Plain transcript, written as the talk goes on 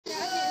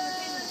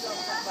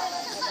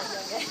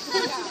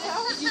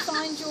Did you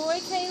find joy,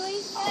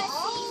 Kaylee?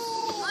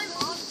 My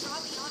mom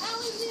probably on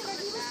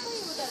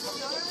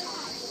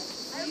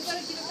You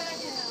gotta get it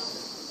back now.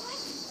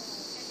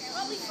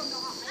 Probably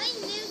forgot. I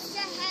knew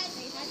the head.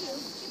 She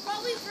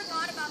probably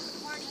forgot about the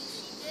party.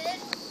 She did.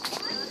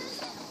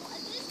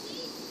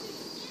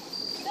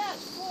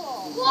 That's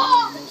cool.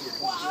 Whoa!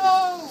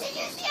 Whoa! Did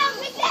you see how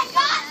big that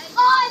got?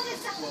 Oh,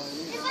 it's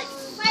like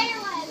spider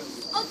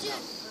webs. Oh, dude,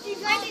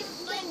 you tried to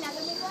get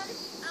another big one?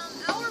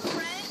 Our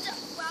friend,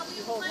 while we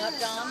were playing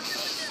the soccer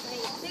with the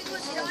thing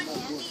was done,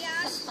 he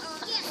asked,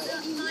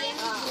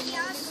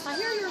 I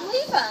hear you're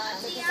leaving.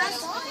 he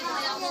asked, what did you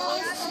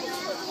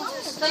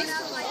say?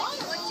 And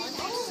then when he did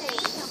that,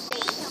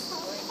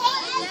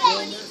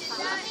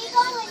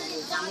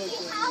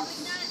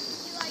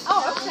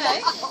 Oh,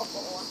 okay.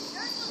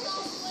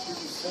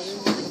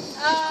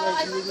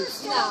 I think we're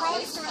still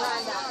raised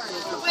around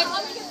that. Wait,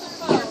 let me get the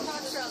phone.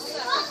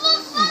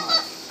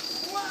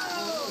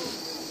 Whoa!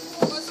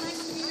 It was nice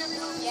to meet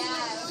everyone. Yeah.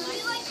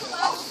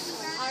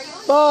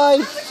 Bye.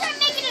 We tried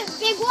making a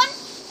big one,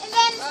 and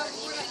then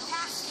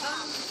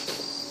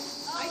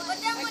but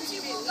then once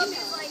you woke up,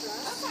 it's like,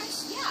 okay,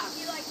 yeah.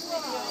 You like,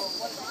 whoa.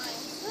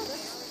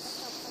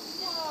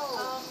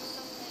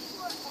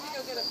 Let me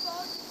go get a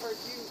phone. Or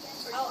do you?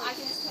 Oh, I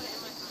can just put it in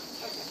my phone.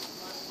 Okay.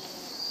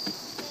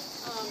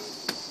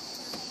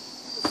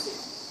 Let's see.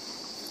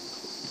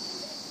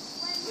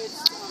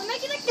 I'm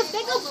making like the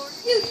big old, dude,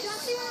 do you want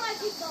to see one of my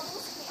big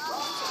bubbles?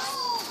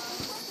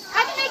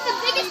 I can make the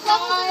biggest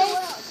bubbles in the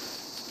world.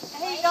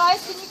 Hey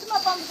guys, can you come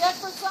up on the deck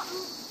for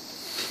something?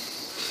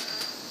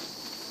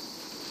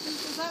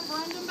 Is that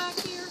Brendan back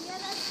here? Yeah,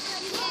 that's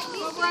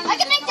right. I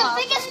can make the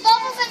biggest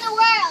bubbles in the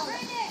world.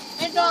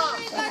 And Dom.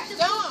 I'm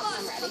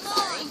ready,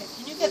 sorry.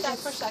 Can you get that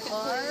for a second,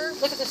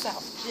 please? Look at this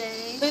house.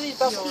 Look at these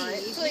bubbles.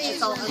 Please.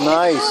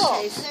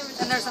 Nice.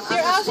 And there's an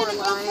underscore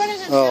line.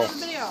 Oh.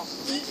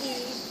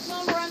 Come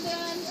on,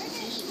 Brendan.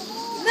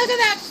 Look at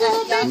that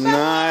cool big bubble.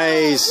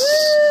 Nice.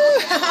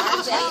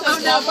 Oh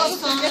no,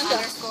 bubbles can get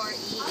that.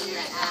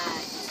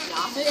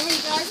 Hey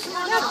guys, come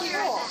on up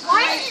here.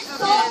 Why is it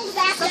so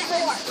exactly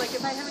four? Like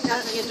if I haven't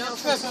gotten it, don't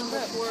trip them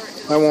before.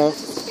 I won't.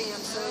 Set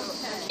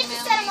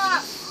them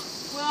up.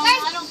 Well,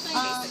 I don't think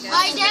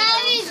My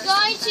daddy's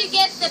going to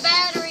get the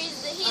batteries.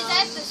 He's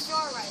at the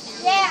store right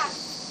now. Yeah.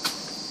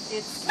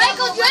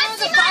 Michael, do you want to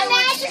see my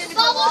magic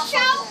bubble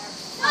show?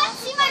 Do you want to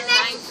see my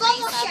magic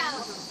bubble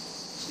show?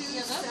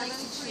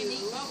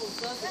 272.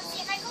 Let's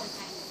see it, Michael.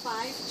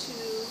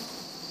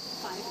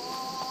 5258.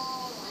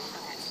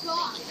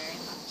 God.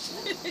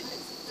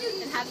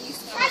 And how do you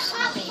spell That's it?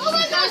 oh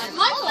my gosh,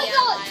 Michael!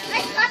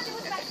 I got you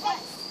with my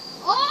face.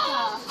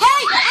 Oh! Hey,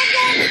 I'm going to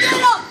get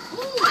him!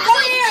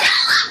 Come here!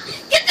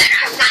 Get the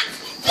nerf guns!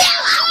 Kill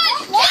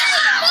him!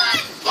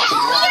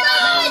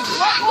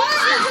 What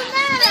is the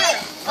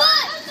matter?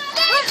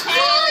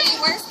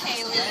 Kaylee, where's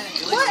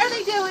Kaylee? What are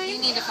they doing?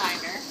 You need to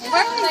find her.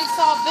 They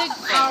saw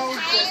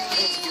Bigfoot.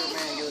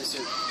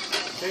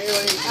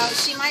 Oh,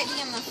 she might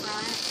be in the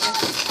front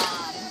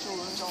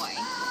with Joy.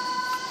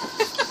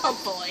 Oh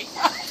boy.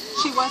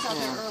 She was out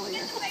there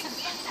earlier.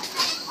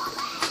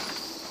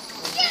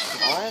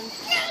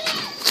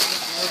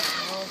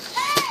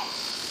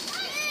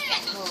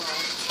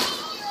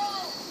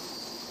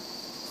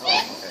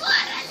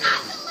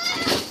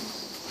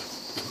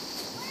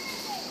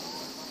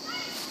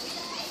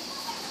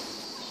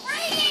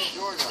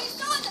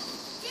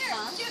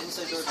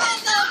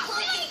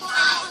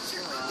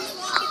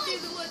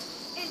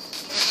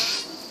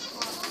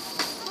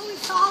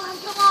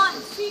 Come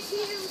on, speak to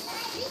you.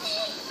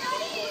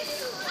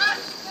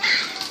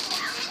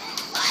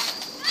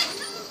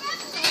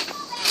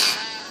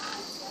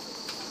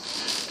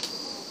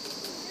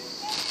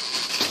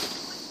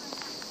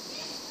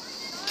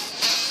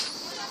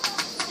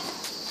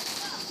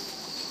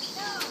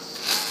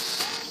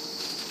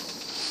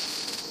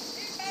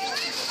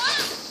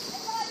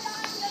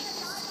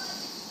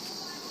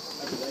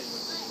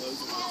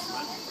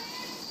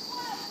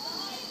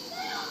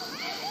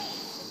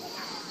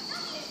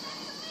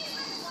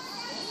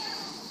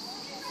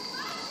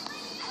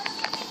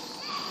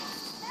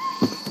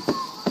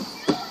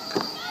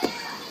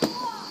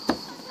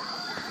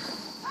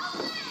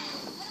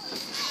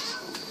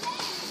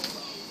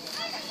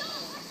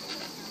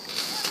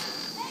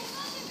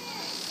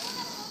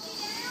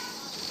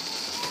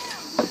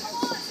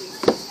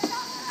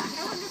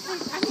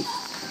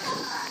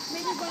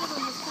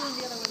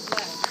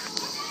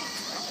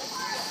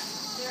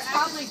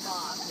 Probably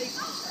Bob.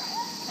 Bigfoot friend.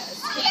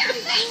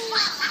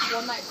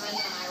 One night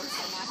Brenda and I were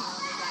sitting out here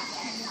on the deck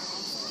and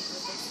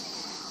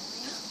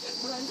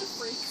Brenda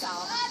freaks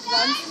out,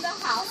 runs in the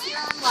house here.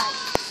 I'm like,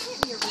 give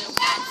me a real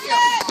Bob.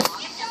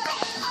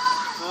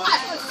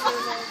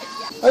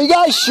 Are you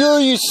guys sure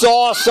you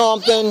saw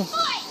something?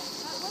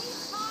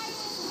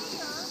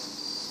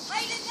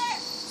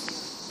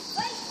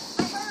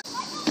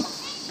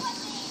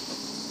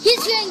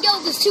 He's gonna go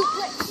the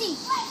super seat.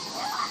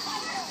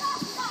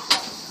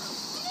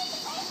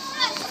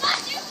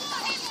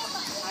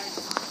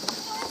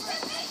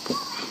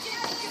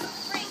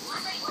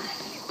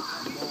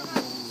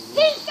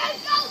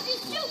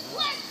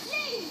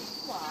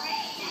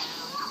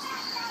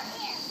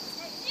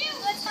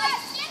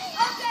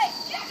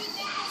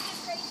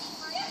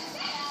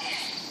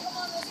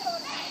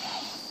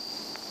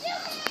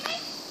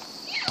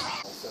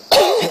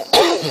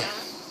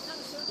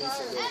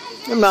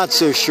 I'm not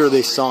so sure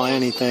they saw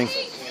anything.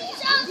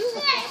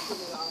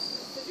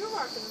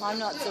 I'm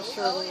not so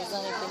sure there was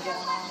anything going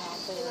on out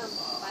there.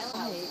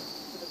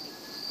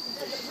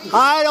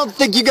 I don't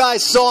think you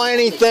guys saw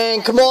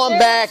anything. Come on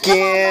back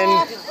in.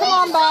 Come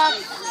on back.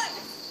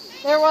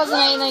 There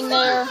wasn't anything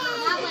there.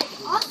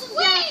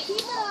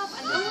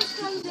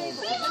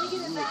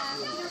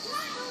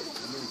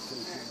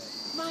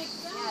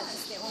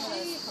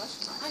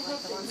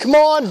 Come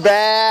on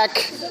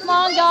back. Come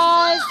on,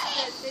 guys.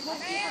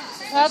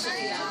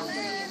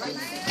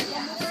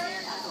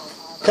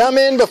 Come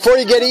in before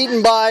you get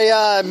eaten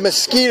by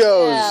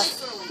mosquitoes. Yeah.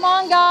 Come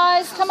on,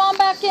 guys. Come on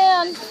back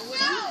in.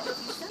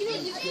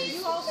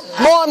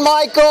 Come on,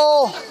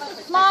 Michael.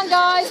 Come on,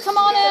 guys. Come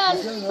on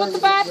in. Put the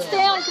bats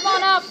down. Come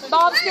on up.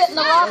 Bob's getting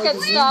the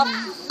rocket stuff.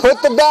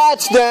 Put the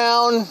bats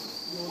down.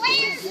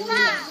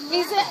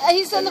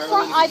 He's in the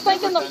front. I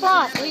think in the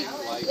front.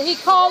 He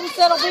called and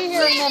said he'll be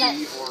here in a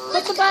minute.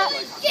 Put the bat.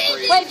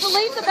 Wait,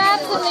 leave the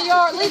bats in the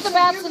yard. Leave the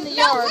bats in the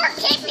yard.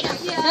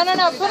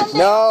 No. Put them down.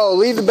 No,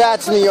 leave the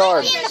bats in the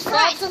yard.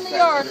 Bats in the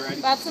yard.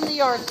 Bats in the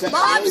yard.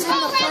 Bob's in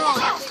the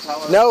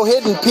front. No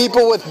hitting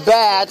people with Put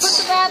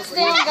bats. the bats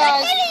down,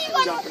 guys.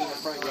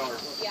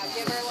 Yeah,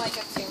 give her like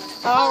a 2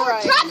 minute. All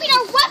right. Dropping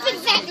our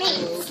weapons at me.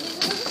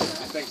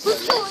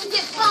 Who's going to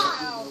get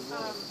bombed?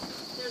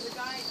 There's a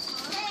guy,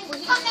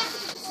 Come back.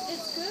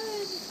 it's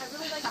good. I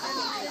really like it.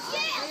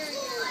 Very, very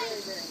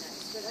nice.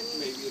 But I mean,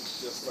 Maybe it's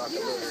just not you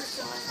the know, there's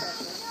so much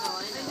pressure.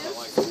 I know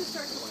you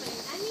start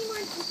complaining. I need more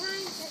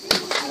time.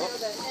 You know,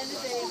 the end of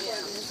day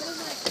appointments. But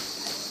I'm like,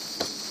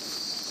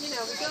 you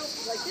know, we go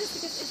like this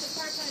because it's a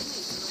part-time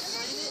lease. You know,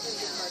 sign it,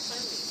 it's a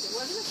part-time lease. It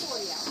wasn't a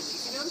 40-hour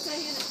lease. You know what I'm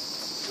saying?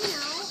 You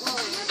know, well,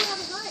 I have to have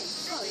a life.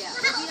 Oh, yeah.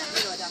 We have to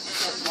go to a doctor.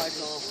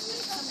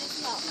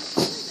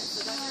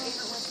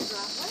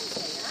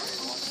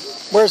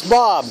 Where's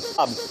Bob? He's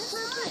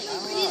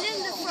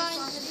in the front.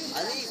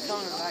 I think he's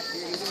coming back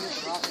here. He's in this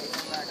rock and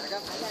come back. I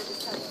got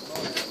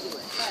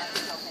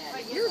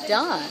You're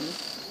done.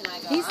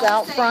 He's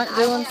out front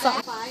doing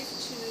something. 5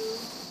 to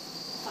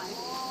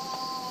 5.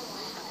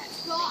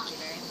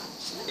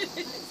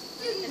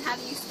 And how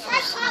do you spell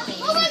Fresh up.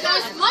 Oh my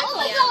gosh, Michael.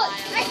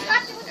 I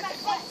got you with my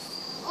fist.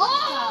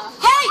 Oh!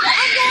 Hey,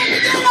 I'm going to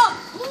get him.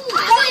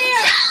 Come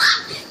here.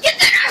 Get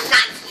the nerf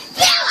guns!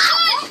 Kill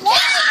him!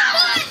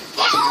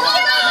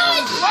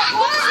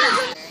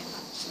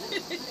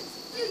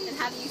 And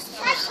how do you spell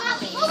Fresh up.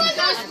 Oh my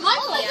gosh,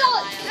 Michael.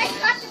 I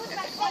got you with